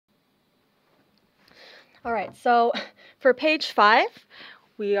All right, so for page 5,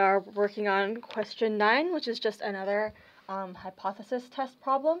 we are working on question 9, which is just another hypothesis test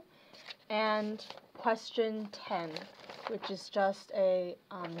problem, and question 10, which is just a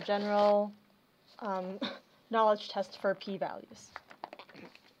general knowledge test for p-values.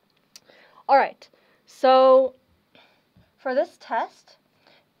 All right, so for this test,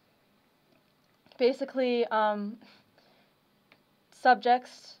 basically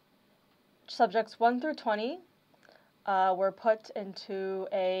subjects 1 through 20 were put into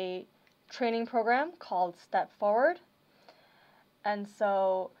a training program called Step Forward. And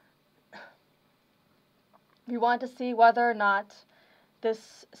so we want to see whether or not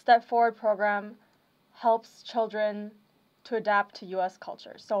this Step Forward program helps children to adapt to U.S.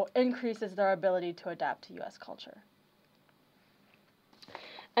 culture, so increases their ability to adapt to U.S. culture.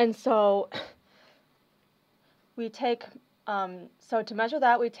 And so we take, so to measure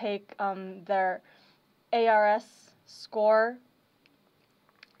that, we take their ARS score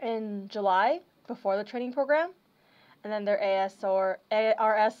in July before the training program, and then their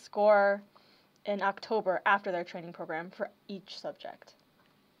ARS score in October after their training program for each subject.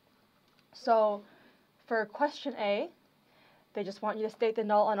 So for question A, they just want you to state the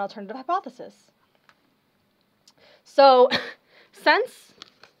null and alternative hypothesis. So since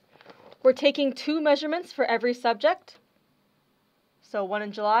we're taking 2 measurements for every subject, so 1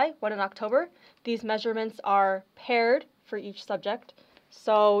 in July, 1 in October, these measurements are paired for each subject,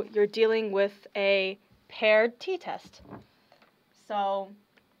 so you're dealing with a paired t-test. So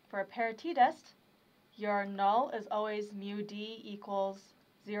for a paired t-test, your null is always mu d equals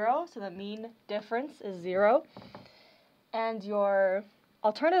 0, so the mean difference is 0. And your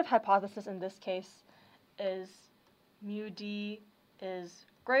alternative hypothesis in this case is mu d is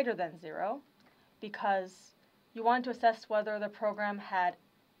greater than 0, because you want to assess whether the program had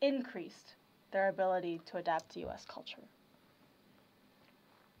increased their ability to adapt to U.S. culture.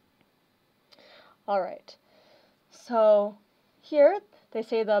 All right, so here they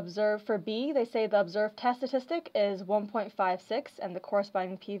say for B, they say the observed test statistic is 1.56 and the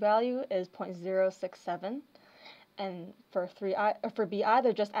corresponding p-value is 0.067. And for BI,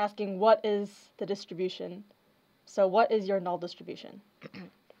 they're just asking what is the distribution. So what is your null distribution?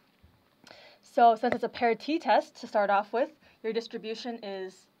 So since it's a paired t-test, to start off with, your distribution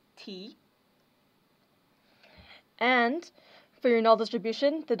is t. And for your null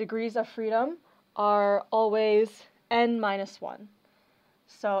distribution, the degrees of freedom are always n minus 1.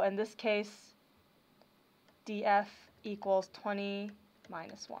 So in this case, df equals 20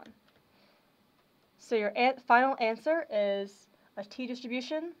 minus 1. So your final answer is a t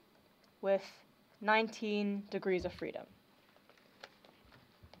distribution with 19 degrees of freedom.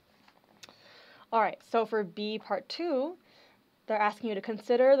 All right, so for B part 2, they're asking you to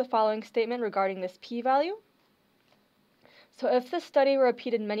consider the following statement regarding this p-value. So if this study were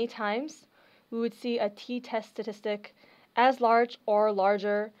repeated many times, we would see a t-test statistic as large or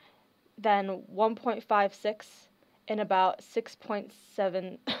larger than 1.56 in about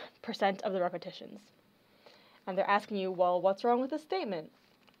 6.7% of the repetitions. And they're asking you, well, what's wrong with this statement?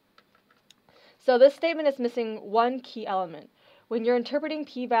 So this statement is missing one key element. When you're interpreting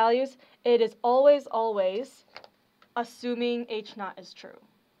p-values, it is always assuming h0 is true.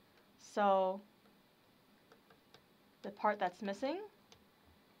 So the part that's missing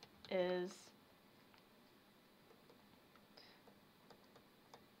is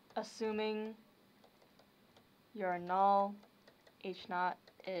assuming your null h0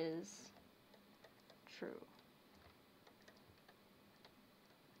 is true.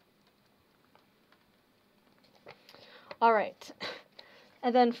 All right,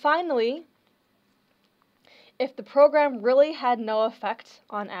 and then finally, if the program really had no effect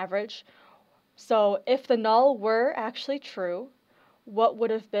on average, so if the null were actually true, what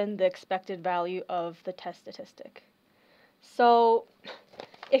would have been the expected value of the test statistic? So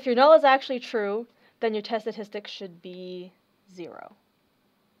if your null is actually true, then your test statistic should be 0.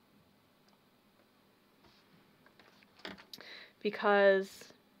 Because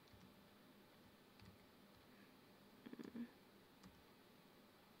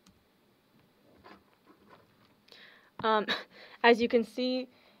as you can see,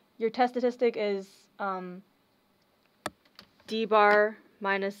 your test statistic is d bar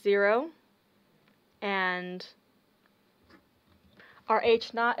minus 0, and our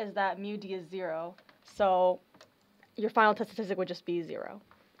h0 is that mu d is 0, so your final test statistic would just be 0.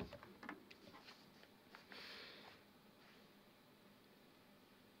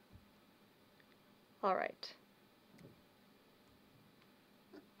 All right.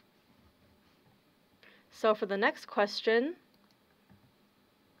 So for the next question,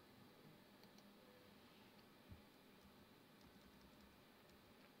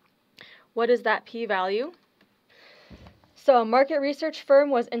 What is that p-value? So a market research firm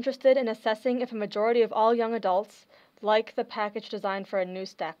was interested in assessing if a majority of all young adults like the package designed for a new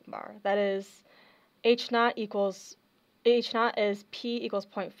snack bar. That is, H0 is p equals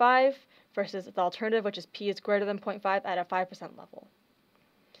 0.5 versus the alternative, which is p is greater than 0.5 at a 5% level.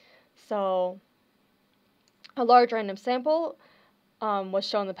 So a large random sample was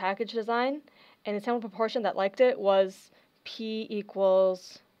shown the package design, and the sample proportion that liked it was p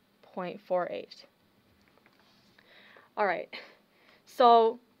equals 0.48. All right,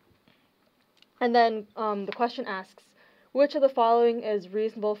 so, and then the question asks, which of the following is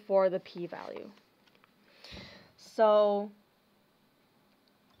reasonable for the p-value? So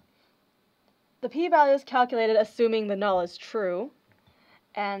the p-value is calculated assuming the null is true,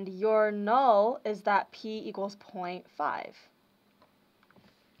 and your null is that p equals 0.5.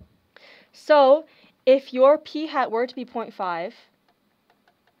 So if your p hat were to be 0.5,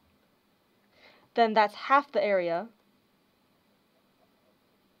 then that's half the area.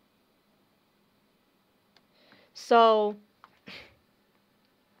 So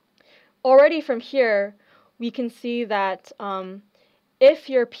already from here, we can see that if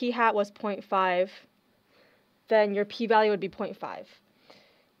your p hat was 0.5, then your p-value would be 0.5.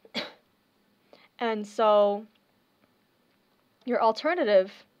 And so your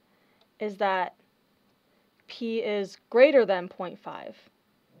alternative is that p is greater than 0.5.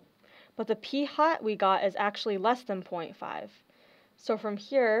 But the p hat we got is actually less than 0.5. So from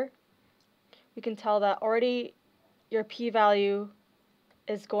here, we can tell that already your p-value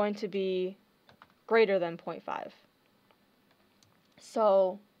is going to be greater than 0.5.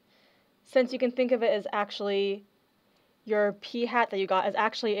 So since you can think of it as actually your p hat that you got is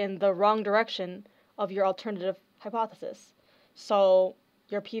actually in the wrong direction of your alternative hypothesis. So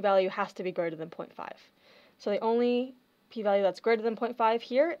your p-value has to be greater than 0.5. So the only p-value that's greater than 0.5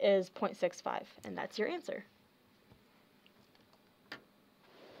 here is 0.65, and that's your answer.